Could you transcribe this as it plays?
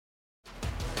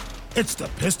It's the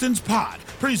Pistons Pod,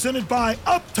 presented by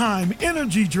Uptime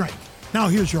Energy Drink. Now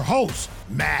here's your host,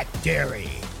 Matt Derry.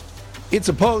 It's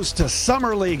a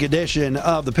post-Summer League edition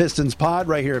of the Pistons Pod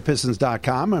right here at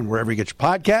Pistons.com and wherever you get your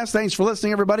podcasts. Thanks for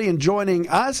listening, everybody, and joining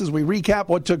us as we recap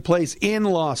what took place in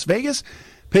Las Vegas.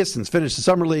 Pistons finished the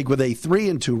Summer League with a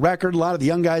 3-2 record. A lot of the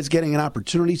young guys getting an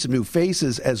opportunity, some new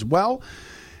faces as well.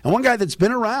 And one guy that's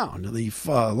been around, the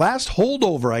last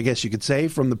holdover, I guess you could say,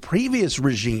 from the previous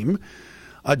regime,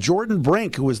 Jordan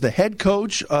Brink, who was the head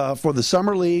coach for the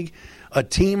Summer League, a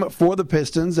team for the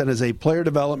Pistons, and as a player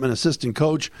development assistant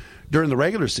coach during the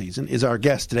regular season, is our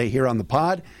guest today here on the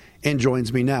pod and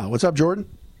joins me now. What's up, Jordan?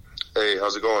 Hey,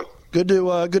 how's it going? Good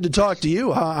to talk to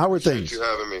you. How are things? Thanks for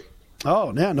having me.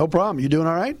 Oh, yeah, no problem. You doing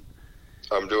all right?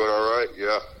 I'm doing all right,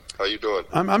 yeah. How you doing?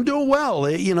 I'm doing well.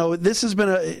 You know, this has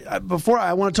been before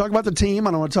I want to talk about the team,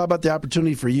 and I want to talk about the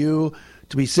opportunity for you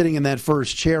to be sitting in that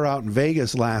first chair out in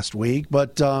Vegas last week.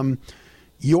 But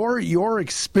your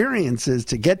experiences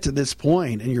to get to this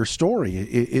point and your story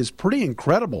is pretty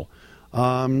incredible.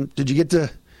 Did you get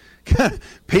to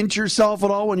pinch yourself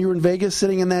at all when you were in Vegas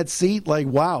sitting in that seat? Like,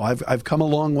 wow, I've come a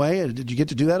long way. Did you get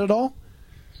to do that at all?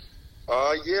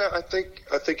 Yeah, I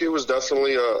think it was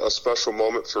definitely a special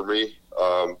moment for me.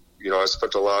 You know, I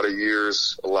spent a lot of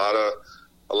years, a lot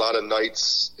of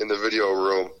nights in the video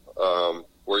room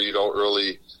where you don't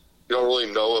really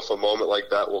know if a moment like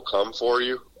that will come for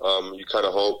you. You kind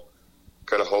of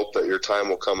hope that your time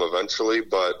will come eventually,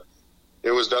 but it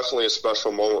was definitely a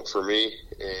special moment for me.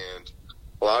 And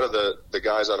a lot of the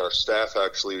guys on our staff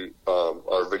actually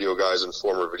are video guys and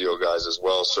former video guys as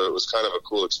well. So it was kind of a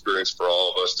cool experience for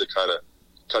all of us to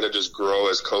kind of just grow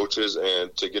as coaches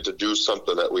and to get to do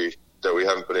something that we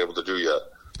haven't been able to do yet.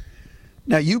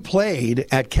 Now, you played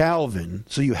at Calvin,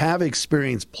 so you have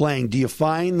experience playing. Do you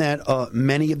find that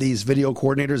many of these video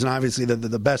coordinators, and obviously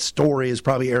the best story is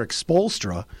probably Eric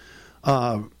Spoelstra,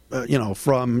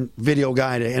 from video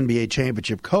guy to NBA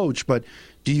championship coach, but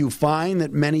do you find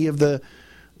that many of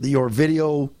your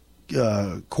video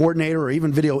coordinator or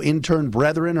even video intern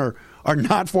brethren are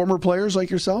not former players like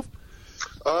yourself?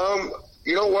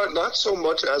 You know what? Not so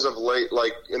much as of late.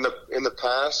 Like in the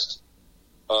past,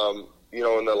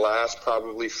 in the last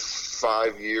probably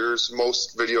 5 years,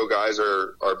 most video guys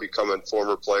are becoming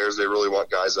former players. They really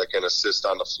want guys that can assist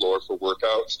on the floor for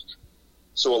workouts.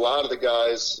 So a lot of the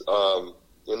guys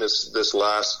in this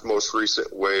last most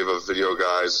recent wave of video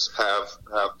guys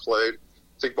have played.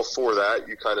 I think before that,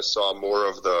 you kind of saw more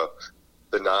of the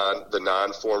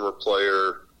non former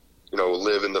player,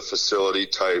 live in the facility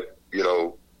type,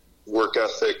 work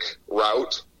ethic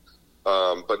route.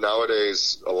 But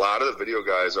nowadays, a lot of the video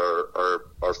guys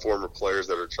are former players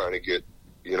that are trying to get,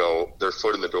 their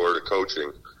foot in the door to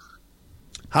coaching.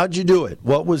 How'd you do it?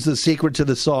 What was the secret to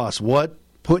the sauce? What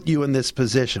put you in this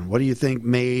position? What do you think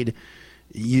made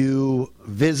you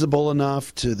visible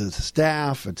enough to the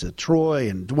staff and to Troy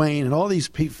and Dwayne and all these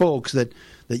folks that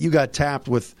you got tapped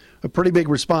with a pretty big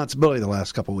responsibility the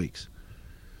last couple of weeks?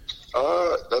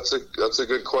 That's a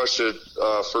good question.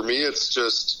 For me, it's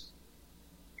just,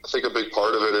 I think a big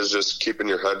part of it is just keeping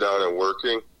your head down and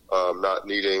working, not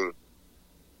needing,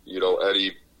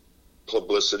 any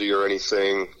publicity or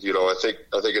anything. I think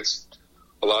it's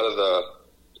a lot of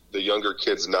the younger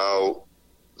kids now,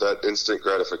 that instant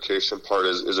gratification part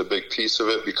is a big piece of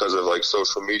it because of like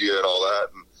social media and all that.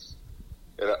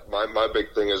 And my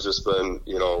big thing has just been,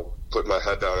 putting my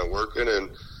head down and working,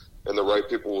 and the right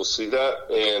people will see that.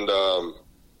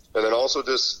 And then also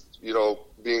just,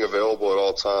 being available at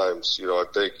all times. I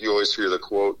think you always hear the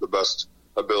quote, the best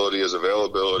ability is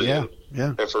availability. Yeah.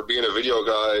 And for being a video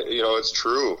guy, it's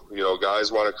true.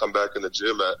 Guys want to come back in the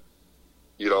gym at,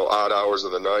 odd hours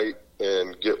of the night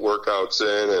and get workouts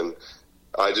in. And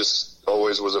I just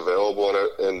always was available,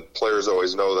 and players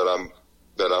always know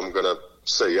that I'm going to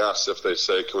say yes if they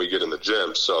say, can we get in the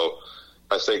gym? So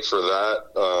I think for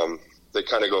that, they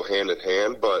kind of go hand in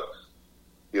hand, but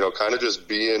kind of just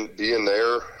being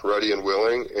there, ready and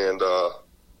willing, and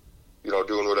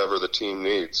doing whatever the team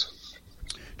needs.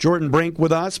 Jordan Brink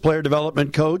with us, player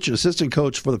development coach, assistant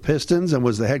coach for the Pistons, and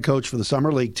was the head coach for the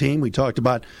Summer League team. We talked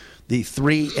about the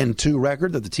 3-2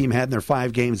 record that the team had in their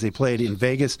 5 games they played in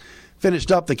Vegas.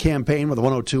 Finished up the campaign with a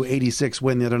 102-86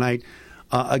 win the other night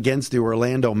against the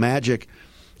Orlando Magic.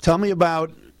 Tell me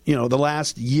about the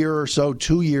last year or so,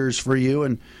 2 years for you,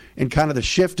 and kind of the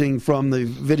shifting from the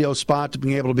video spot to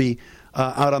being able to be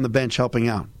out on the bench helping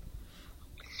out.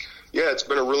 Yeah, it's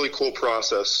been a really cool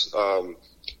process,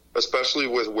 especially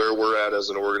with where we're at as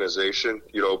an organization.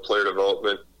 Player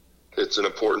development, it's an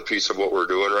important piece of what we're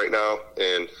doing right now,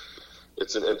 and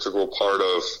it's an integral part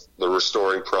of the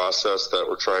restoring process that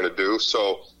we're trying to do.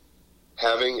 So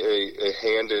having a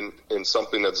hand in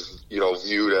something that's,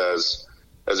 viewed as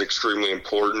extremely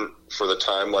important for the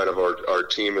timeline of our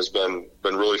team has been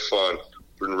really fun.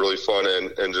 Been really fun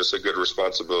and just a good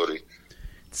responsibility.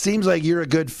 Seems like you're a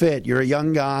good fit. You're a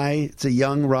young guy. It's a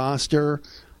young roster.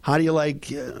 How do you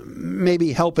like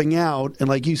maybe helping out and,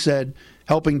 like you said,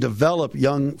 helping develop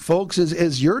young folks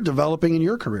as you're developing in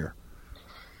your career?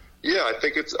 Yeah, I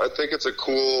think it's a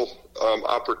cool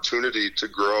opportunity to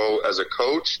grow as a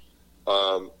coach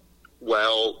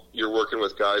while you're working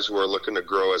with guys who are looking to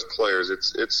grow as players.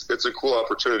 It's a cool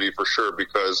opportunity for sure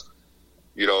because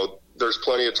there's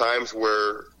plenty of times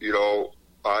where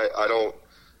I don't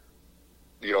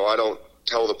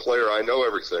tell the player I know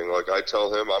everything. Like I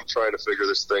tell him I'm trying to figure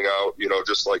this thing out,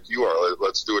 just like you are.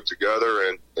 Let's do it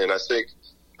together. And I think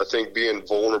being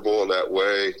vulnerable in that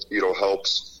way,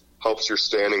 helps your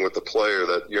standing with the player,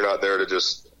 that you're not there to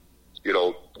just,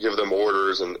 give them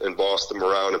orders and boss them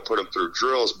around and put them through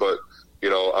drills. But,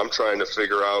 I'm trying to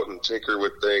figure out and tinker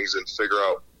with things and figure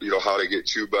out, how to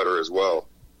get you better as well.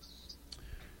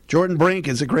 Jordan Brink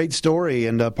is a great story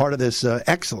and part of this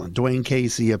excellent Dwayne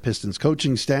Casey Pistons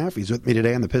coaching staff. He's with me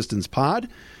today on the Pistons Pod.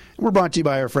 And we're brought to you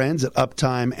by our friends at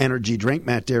Uptime Energy Drink.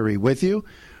 Matt Derry with you.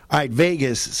 All right,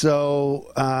 Vegas.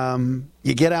 So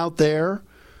you get out there,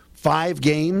 5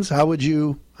 games. How would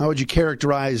you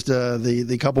characterize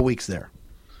the couple weeks there?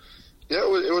 Yeah,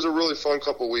 it was a really fun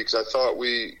couple weeks. I thought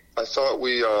we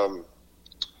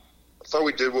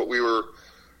did what we were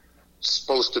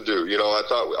supposed to do.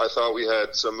 I thought we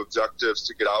had some objectives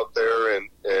to get out there,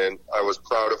 and I was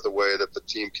proud of the way that the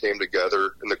team came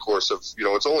together in the course of,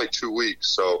 it's only 2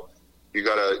 weeks, so you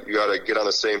gotta get on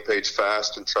the same page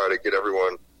fast and try to get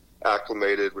everyone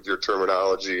acclimated with your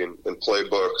terminology and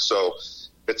playbook. So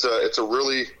it's a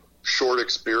really short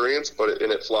experience,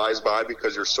 and it flies by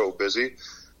because you're so busy.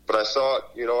 But I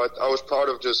thought, I was proud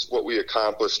of just what we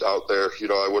accomplished out there.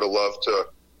 I would have loved to,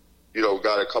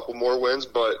 got a couple more wins,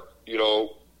 but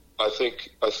I think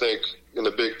in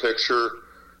the big picture,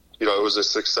 it was a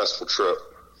successful trip.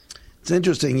 It's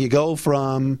interesting. You go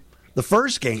from the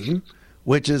first game,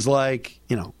 which is like,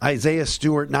 Isaiah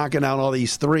Stewart knocking out all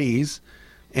these threes,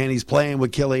 and he's playing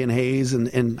with Killian Hayes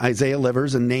and Isaiah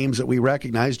Livers and names that we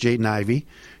recognize, Jaden Ivey.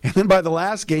 And then by the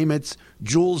last game, it's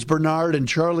Jules Bernard and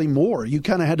Charlie Moore. You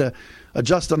kind of had to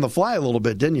adjust on the fly a little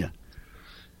bit, didn't you?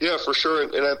 Yeah, for sure.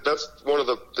 And that's one of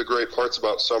the great parts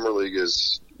about Summer League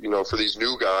is, for these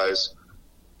new guys,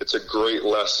 it's a great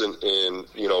lesson in,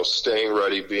 staying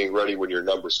ready, being ready when your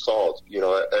number's called.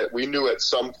 We knew at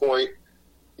some point,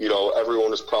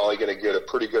 everyone was probably going to get a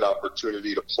pretty good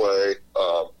opportunity to play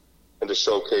and to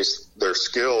showcase their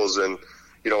skills. And,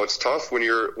 it's tough when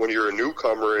you're a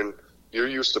newcomer and you're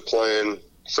used to playing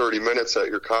 30 minutes at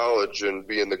your college and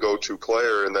being the go-to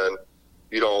player, and then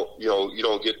you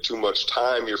don't get too much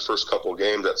time your first couple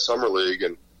games at Summer League,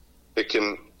 and it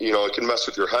can mess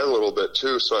with your head a little bit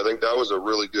too. So I think that was a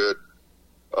really good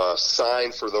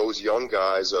sign for those young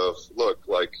guys of, look,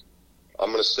 like, I'm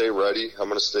going to stay ready. I'm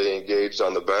going to stay engaged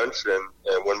on the bench.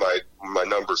 And when my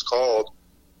number's called,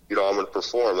 I'm going to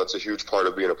perform. That's a huge part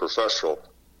of being a professional.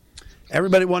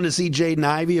 Everybody wanted to see Jaden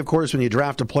Ivey. Of course, when you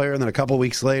draft a player and then a couple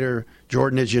weeks later,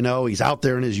 Jordan, as you know, he's out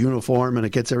there in his uniform and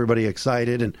it gets everybody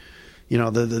excited. And,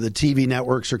 the TV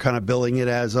networks are kind of billing it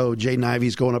as, Jaden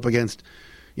Ivey's going up against,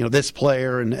 this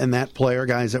player and that player,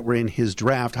 guys that were in his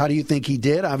draft. How do you think he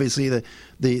did? Obviously,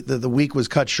 the week was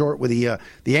cut short with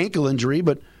the ankle injury,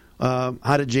 but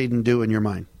how did Jaden do in your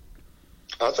mind?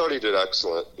 I thought he did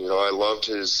excellent. I loved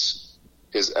his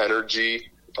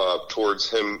energy towards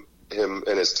him and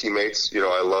his teammates.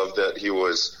 I loved that he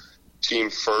was team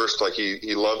first. Like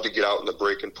he loved to get out in the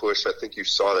break and push. I think you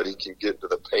saw that he can get to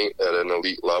the paint at an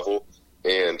elite level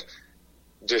and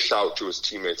dish out to his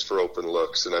teammates for open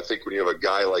looks. And I think when you have a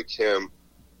guy like him,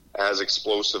 as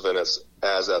explosive and as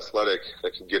athletic,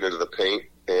 that can get into the paint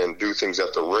and do things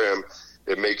at the rim,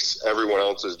 it makes everyone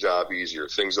else's job easier.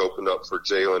 Things opened up for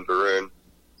Jalen Duren.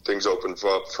 Things opened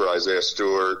up for Isaiah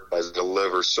Stewart, Isaiah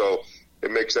Livers. So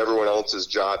it makes everyone else's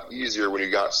job easier when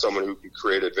you got someone who can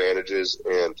create advantages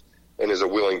and is a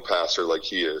willing passer like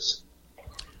he is.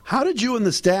 How did you and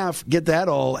the staff get that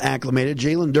all acclimated?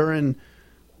 Jalen Duren,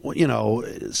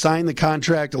 signed the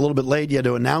contract a little bit late. You had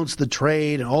to announce the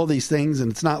trade and all these things,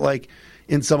 and it's not like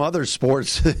in some other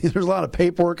sports. There's a lot of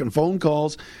paperwork and phone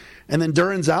calls. And then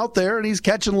Duren's out there, and he's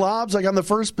catching lobs like on the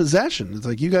first possession. It's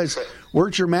like you guys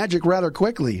worked your magic rather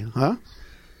quickly, huh?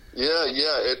 Yeah,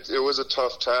 it was a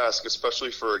tough task,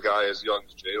 especially for a guy as young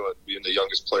as Jalen, being the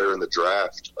youngest player in the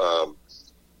draft.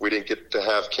 We didn't get to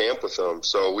have camp with him,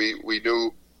 so we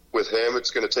knew with him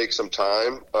it's going to take some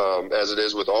time, as it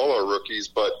is with all our rookies.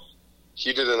 But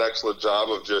he did an excellent job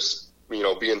of just,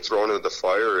 being thrown into the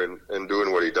fire and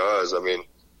doing what he does. I mean,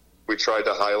 we tried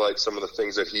to highlight some of the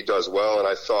things that he does well, and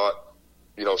I thought,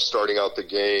 starting out the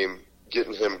game,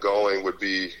 getting him going would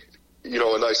be,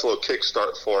 a nice little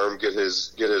kickstart for him, get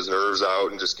his nerves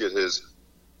out and just get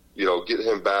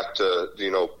him back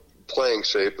to, playing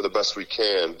shape the best we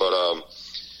can. But,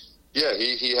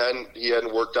 he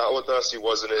hadn't worked out with us. He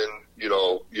wasn't in,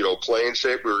 playing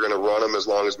shape. We were going to run him as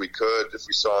long as we could. If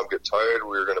we saw him get tired,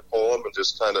 we were going to pull him and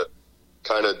just kind of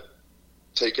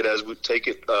take it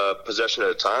possession at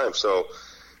a time. So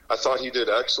I thought he did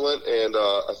excellent, and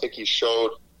I think he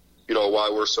showed, why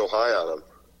we're so high on him.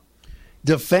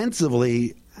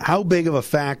 Defensively, how big of a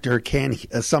factor can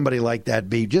somebody like that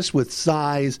be, just with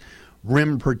size,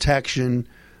 rim protection?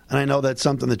 And I know that's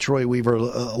something that Troy Weaver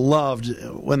loved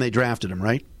when they drafted him,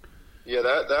 right? Yeah,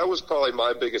 that was probably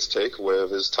my biggest takeaway of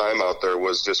his time out there,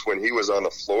 was just when he was on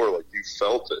the floor, like, you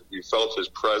felt it. You felt his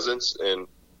presence, and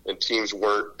teams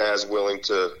weren't as willing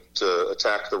to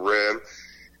attack the rim.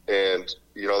 And,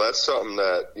 that's something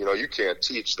that, you can't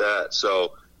teach that.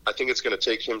 So I think it's going to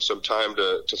take him some time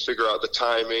to figure out the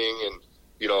timing and,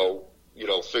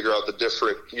 figure out the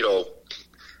different,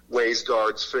 ways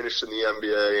guards finish in the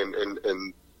NBA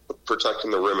and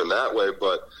protecting the rim in that way.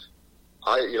 But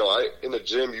I in the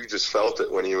gym, you just felt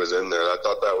it when he was in there. I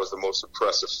thought that was the most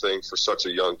impressive thing for such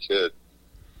a young kid.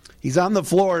 He's on the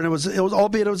floor, and it was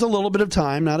albeit it was a little bit of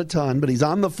time, not a ton, but he's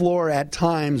on the floor at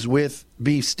times with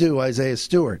Beef Stew, Isaiah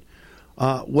Stewart.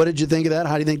 What did you think of that?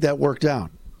 How do you think that worked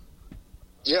out?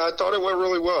 Yeah, I thought it went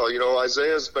really well.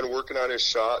 Isaiah's been working on his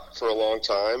shot for a long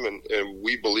time, and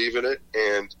we believe in it,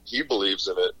 and he believes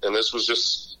in it. And this was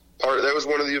just that was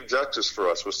one of the objectives for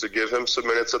us, was to give him some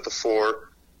minutes at the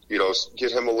four,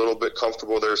 get him a little bit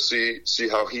comfortable there, see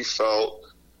how he felt,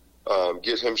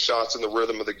 get him shots in the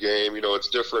rhythm of the game. It's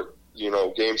different.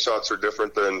 Game shots are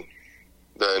different than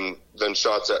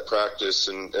shots at practice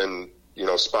and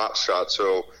spot shots.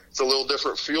 So it's a little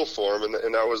different feel for him,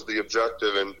 and that was the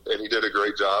objective, and he did a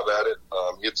great job at it.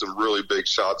 He had some really big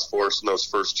shots for us in those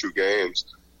first two games,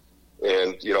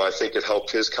 and I think it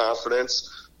helped his confidence.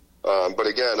 But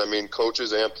again, I mean,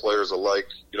 coaches and players alike,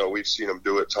 we've seen him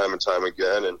do it time and time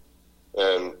again, and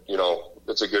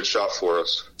it's a good shot for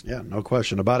us. Yeah, no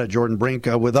question about it. Jordan Brink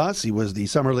with us. He was the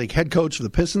Summer League head coach for the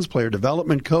Pistons, player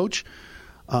development coach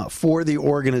for the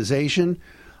organization.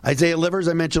 Isaiah Livers,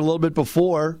 I mentioned a little bit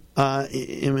before,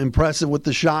 impressive with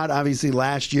the shot. Obviously,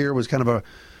 last year was kind of a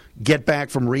get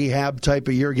back from rehab type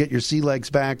of year, get your sea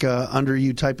legs back under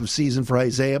you type of season for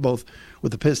Isaiah, both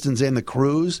with the Pistons and the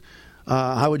Crews.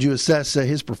 How would you assess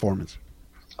his performance?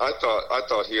 I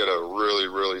thought he had a really,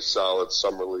 really solid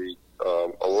summer league.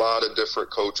 A lot of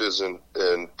different coaches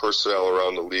and personnel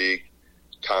around the league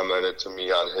commented to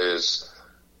me on his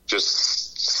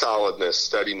just solidness,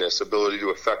 steadiness, ability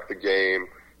to affect the game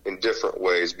in different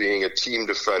ways, being a team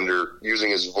defender,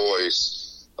 using his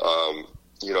voice,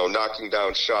 knocking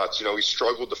down shots. He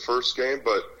struggled the first game,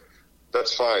 but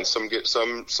that's fine. Some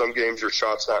games your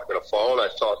shot's not going to fall, and I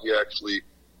thought he actually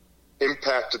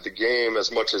impacted the game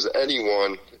as much as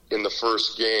anyone in the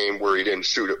first game where he didn't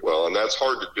shoot it well, and that's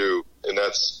hard to do. And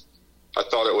I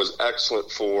thought it was excellent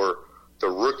for the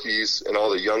rookies and all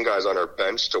the young guys on our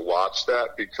bench to watch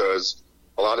that, because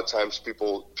a lot of times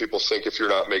people think if you're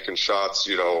not making shots,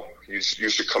 you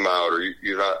should come out, or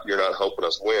you're not helping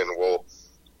us win. Well,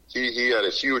 he had a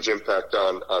huge impact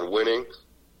on winning,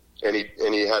 and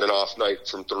he had an off night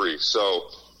from three. So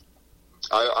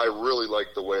I really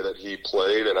liked the way that he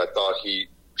played, and I thought he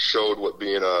showed what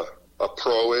being a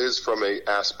pro is from a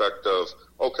aspect of,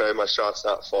 okay, my shot's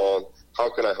not falling. How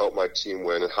can I help my team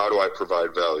win, and how do I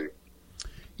provide value?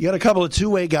 You got a couple of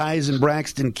two-way guys in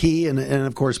Braxton Key and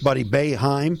of course, Buddy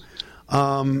Boeheim.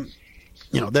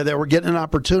 They were getting an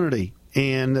opportunity,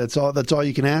 and that's all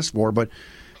you can ask for. But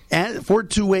for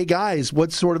two-way guys,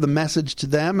 what's sort of the message to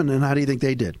them, and how do you think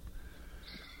they did?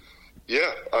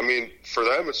 Yeah, I mean, for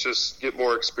them, it's just get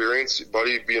more experience.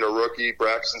 Buddy being a rookie,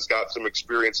 Braxton's got some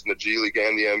experience in the G League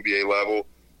and the NBA level.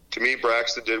 To me,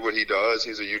 Braxton did what he does.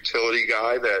 He's a utility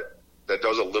guy that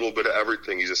does a little bit of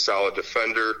everything. He's a solid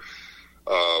defender.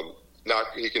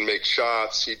 He can make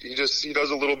shots. He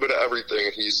does a little bit of everything.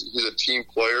 And he's a team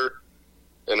player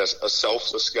and a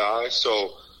selfless guy.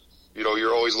 So,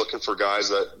 you're always looking for guys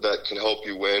that can help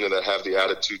you win and that have the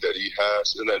attitude that he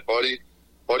has. And then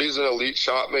Buddy's an elite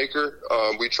shot maker.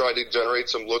 We tried to generate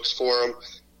some looks for him.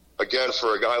 Again,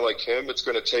 for a guy like him, it's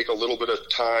going to take a little bit of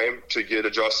time to get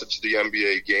adjusted to the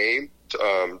NBA game,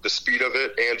 the speed of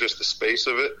it and just the space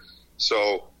of it.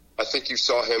 So I think you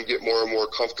saw him get more and more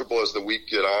comfortable as the week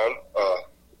went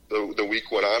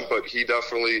on. But he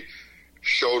definitely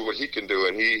showed what he can do,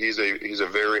 and he's a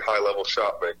very high-level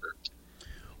shot maker.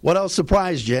 What else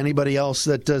surprised you? Anybody else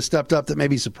that stepped up that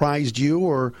maybe surprised you,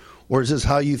 or is this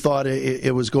how you thought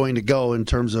it was going to go in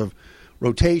terms of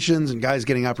rotations and guys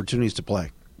getting opportunities to play?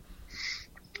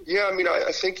 Yeah, I mean,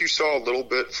 I think you saw a little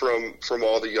bit from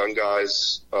all the young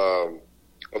guys of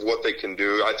what they can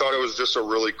do. I thought it was just a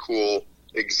really cool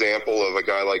example of a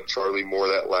guy like Charlie Moore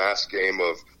that last game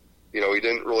of, he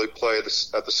didn't really play at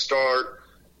the start,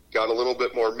 got a little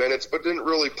bit more minutes, but didn't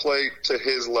really play to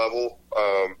his level.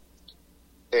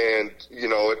 And,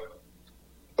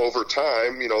 over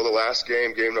time, the last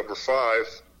game number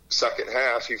 5, second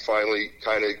half, he finally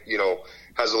kind of,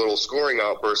 has a little scoring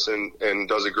outburst and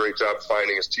does a great job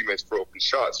finding his teammates for open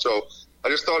shots. So I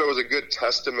just thought it was a good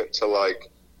testament to,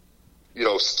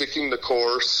 sticking the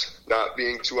course, not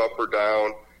being too up or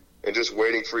down, and just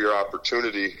waiting for your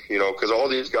opportunity, because all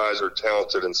these guys are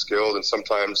talented and skilled, and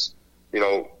sometimes,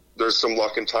 there's some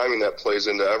luck and timing that plays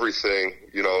into everything,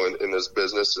 in this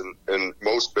business and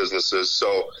most businesses.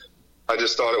 So I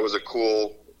just thought it was a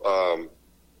cool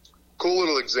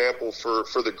little example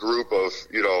for the group of,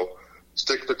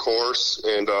 stick the course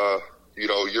and,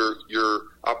 your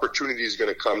opportunity is going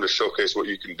to come to showcase what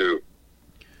you can do.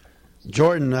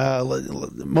 Jordan,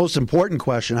 most important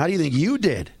question, how do you think you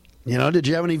did? Did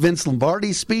you have any Vince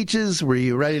Lombardi speeches? Were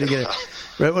you ready to get it?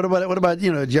 What about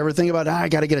did you ever think about, I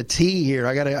got to get a tee here.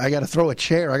 I got to throw a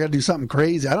chair. I got to do something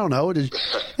crazy. I don't know. I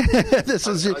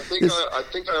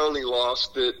think I only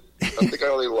lost it. I think I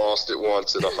only lost it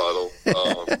once in a huddle.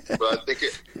 But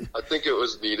I think it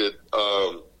was needed.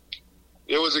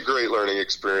 It was a great learning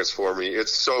experience for me.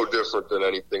 It's so different than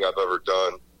anything I've ever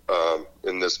done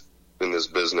in this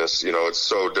business. It's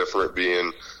so different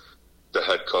being the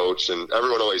head coach, and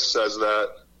everyone always says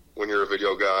that when you're a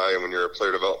video guy and when you're a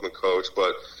player development coach,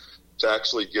 but to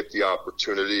actually get the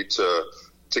opportunity to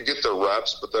get the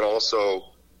reps, but then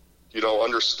also,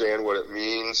 understand what it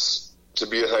means to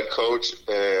be a head coach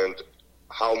and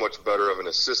how much better of an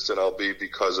assistant I'll be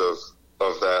because of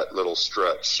that little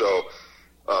stretch. So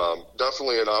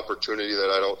definitely an opportunity that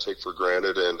I don't take for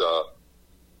granted, and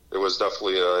it was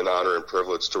definitely an honor and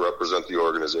privilege to represent the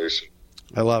organization.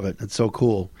 I love it. It's so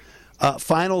cool.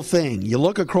 Final thing, you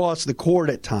look across the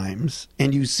court at times,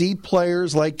 and you see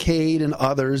players like Cade and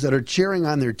others that are cheering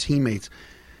on their teammates.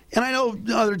 And I know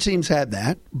other teams had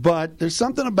that, but there's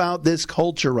something about this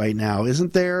culture right now,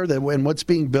 isn't there, that when what's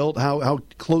being built, how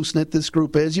close-knit this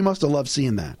group is? You must have loved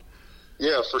seeing that.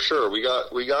 Yeah, for sure. We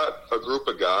got a group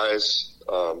of guys.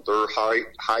 They're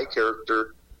high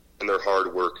character, and they're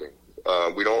hardworking.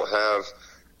 We don't have,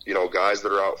 guys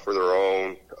that are out for their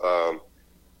own.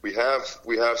 We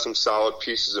have some solid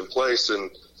pieces in place,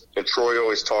 and Troy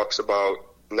always talks about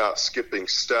not skipping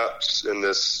steps in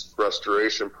this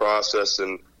restoration process,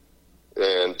 and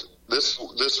this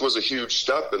was a huge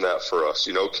step in that for us.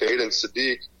 Cade and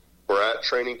Sadiq were at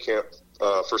training camp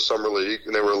for Summer League,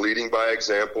 and they were leading by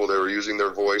example. They were using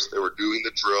their voice. They were doing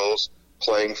the drills,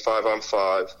 playing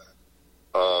 5-on-5,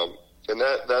 and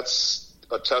that's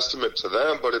a testament to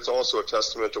them, but it's also a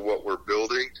testament to what we're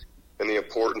building and the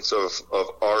importance of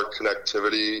our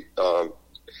connectivity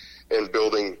and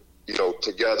building,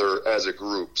 together as a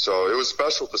group. So it was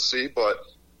special to see, but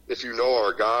if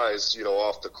our guys,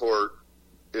 off the court,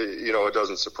 it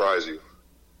doesn't surprise you.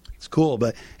 It's cool,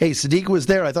 but hey, Sadiq was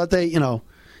there. I thought they,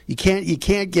 you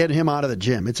can't get him out of the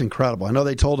gym. It's incredible. I know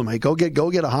they told him, hey, go get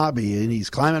a hobby, and he's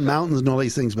climbing mountains and all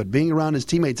these things, but being around his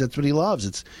teammates, that's what he loves.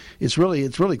 It's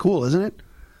really cool, isn't it?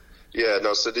 Yeah,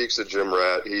 no, Sadiq's a gym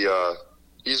rat.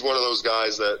 He's one of those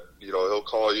guys that, he'll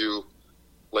call you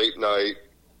late night,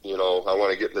 I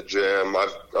want to get in the gym.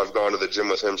 I've gone to the gym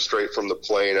with him straight from the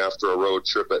plane after a road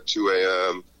trip at 2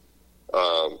 a.m.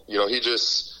 He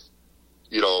just,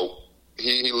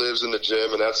 he lives in the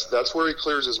gym, and that's where he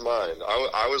clears his mind.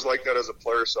 I was like that as a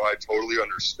player, so I totally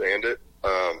understand it.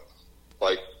 A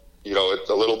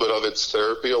little bit of it's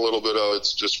therapy, a little bit of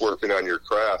it's just working on your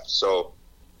craft. So,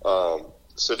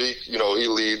 Sadiq, he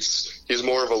leads. He's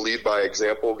more of a lead by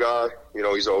example guy.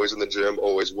 He's always in the gym,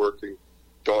 always working.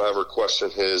 Don't ever question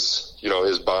his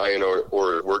buy-in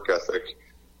or work ethic.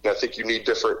 And I think you need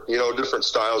different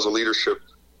styles of leadership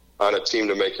on a team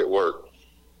to make it work.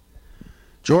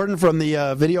 Jordan, from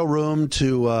the video room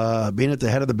to being at the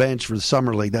head of the bench for the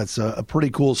Summer League, that's a pretty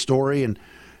cool story. And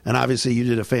obviously you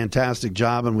did a fantastic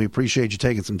job, and we appreciate you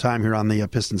taking some time here on the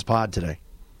Pistons Pod today.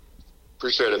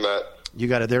 Appreciate it, Matt. You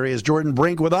got it. There he is, Jordan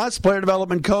Brink, with us, player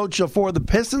development coach for the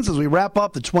Pistons, as we wrap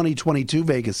up the 2022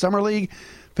 Vegas Summer League.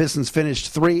 Pistons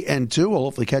finished 3-2. We'll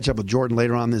hopefully catch up with Jordan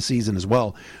later on this season as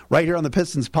well, right here on the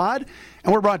Pistons Pod.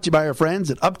 And we're brought to you by our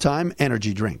friends at Uptime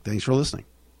Energy Drink. Thanks for listening.